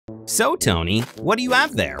So, Tony, what do you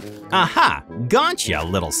have there? Aha! Gotcha,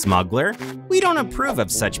 little smuggler! We don't approve of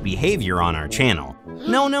such behavior on our channel.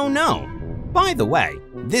 No, no, no! By the way,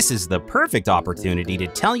 this is the perfect opportunity to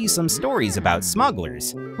tell you some stories about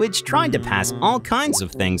smugglers, which tried to pass all kinds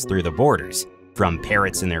of things through the borders, from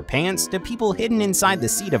parrots in their pants to people hidden inside the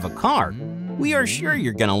seat of a car. We are sure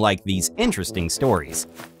you're gonna like these interesting stories.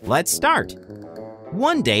 Let's start!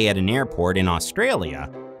 One day at an airport in Australia,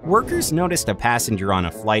 workers noticed a passenger on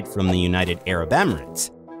a flight from the United Arab Emirates.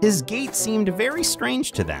 His gait seemed very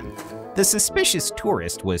strange to them. The suspicious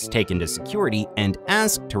tourist was taken to security and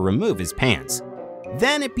asked to remove his pants.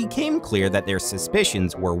 Then it became clear that their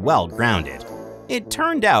suspicions were well grounded. It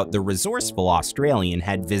turned out the resourceful Australian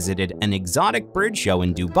had visited an exotic bird show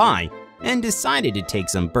in Dubai and decided to take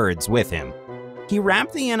some birds with him. He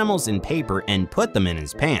wrapped the animals in paper and put them in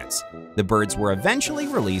his pants. The birds were eventually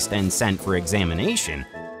released and sent for examination,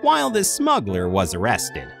 while the smuggler was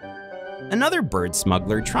arrested. Another bird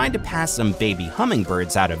smuggler tried to pass some baby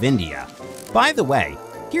hummingbirds out of India. By the way,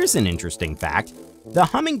 here's an interesting fact. The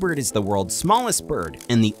hummingbird is the world's smallest bird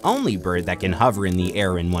and the only bird that can hover in the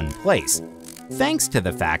air in one place, thanks to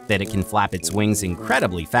the fact that it can flap its wings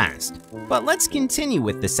incredibly fast. But let's continue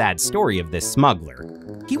with the sad story of this smuggler.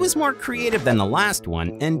 He was more creative than the last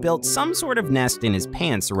one and built some sort of nest in his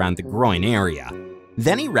pants around the groin area.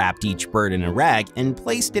 Then he wrapped each bird in a rag and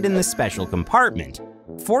placed it in the special compartment.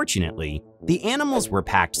 Fortunately, the animals were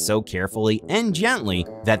packed so carefully and gently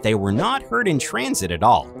that they were not hurt in transit at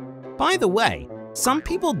all. By the way, some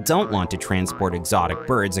people don't want to transport exotic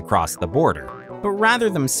birds across the border, but rather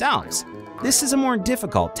themselves. This is a more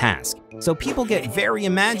difficult task, so people get very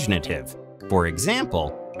imaginative. For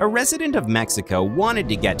example, a resident of Mexico wanted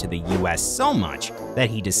to get to the US so much that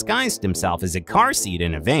he disguised himself as a car seat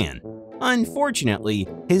in a van. Unfortunately,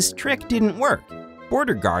 his trick didn't work.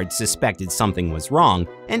 Border guards suspected something was wrong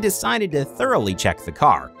and decided to thoroughly check the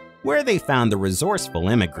car, where they found the resourceful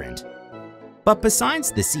immigrant. But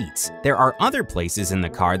besides the seats, there are other places in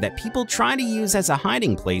the car that people try to use as a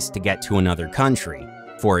hiding place to get to another country.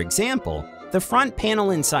 For example, the front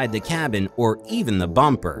panel inside the cabin or even the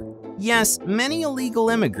bumper. Yes, many illegal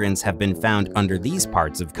immigrants have been found under these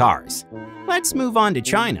parts of cars. Let's move on to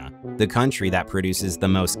China, the country that produces the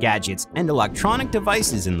most gadgets and electronic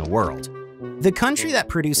devices in the world. The country that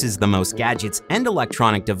produces the most gadgets and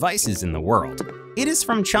electronic devices in the world. It is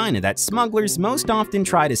from China that smugglers most often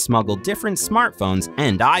try to smuggle different smartphones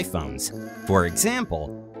and iPhones. For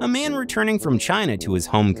example, a man returning from China to his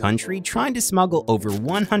home country tried to smuggle over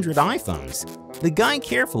 100 iPhones. The guy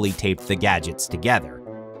carefully taped the gadgets together.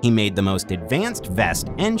 He made the most advanced vest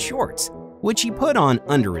and shorts, which he put on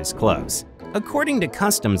under his clothes. According to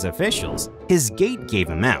customs officials, his gait gave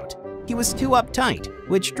him out. He was too uptight,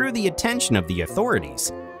 which drew the attention of the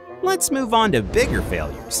authorities. Let's move on to bigger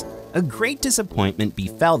failures. A great disappointment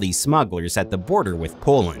befell these smugglers at the border with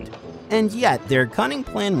Poland. And yet, their cunning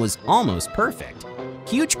plan was almost perfect.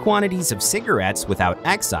 Huge quantities of cigarettes without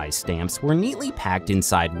excise stamps were neatly packed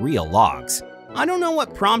inside real logs. I don't know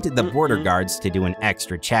what prompted the border guards to do an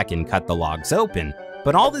extra check and cut the logs open,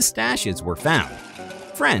 but all the stashes were found.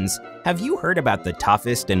 Friends, have you heard about the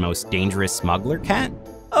toughest and most dangerous smuggler cat?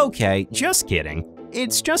 Okay, just kidding.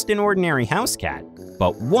 It's just an ordinary house cat.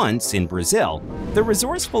 But once, in Brazil, the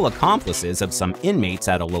resourceful accomplices of some inmates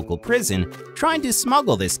at a local prison tried to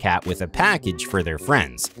smuggle this cat with a package for their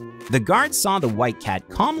friends. The guards saw the white cat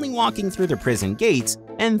calmly walking through the prison gates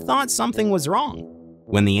and thought something was wrong.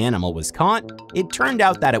 When the animal was caught, it turned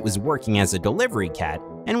out that it was working as a delivery cat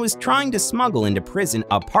and was trying to smuggle into prison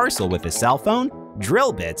a parcel with a cell phone,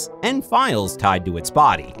 drill bits, and files tied to its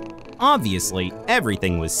body. Obviously,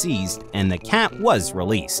 everything was seized and the cat was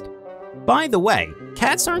released. By the way,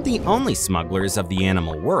 cats aren't the only smugglers of the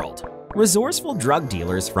animal world. Resourceful drug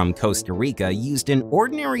dealers from Costa Rica used an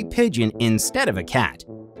ordinary pigeon instead of a cat.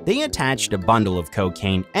 They attached a bundle of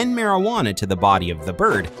cocaine and marijuana to the body of the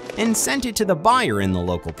bird and sent it to the buyer in the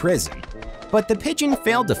local prison. But the pigeon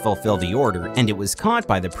failed to fulfill the order and it was caught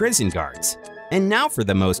by the prison guards. And now for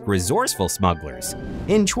the most resourceful smugglers.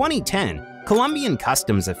 In 2010, Colombian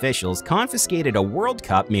customs officials confiscated a World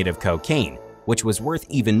Cup made of cocaine, which was worth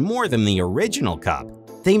even more than the original cup.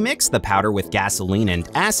 They mixed the powder with gasoline and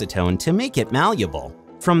acetone to make it malleable.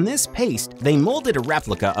 From this paste, they molded a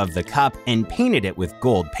replica of the cup and painted it with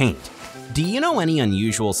gold paint. Do you know any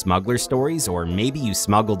unusual smuggler stories, or maybe you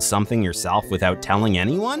smuggled something yourself without telling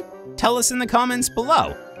anyone? Tell us in the comments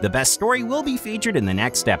below. The best story will be featured in the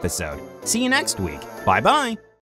next episode. See you next week. Bye-bye.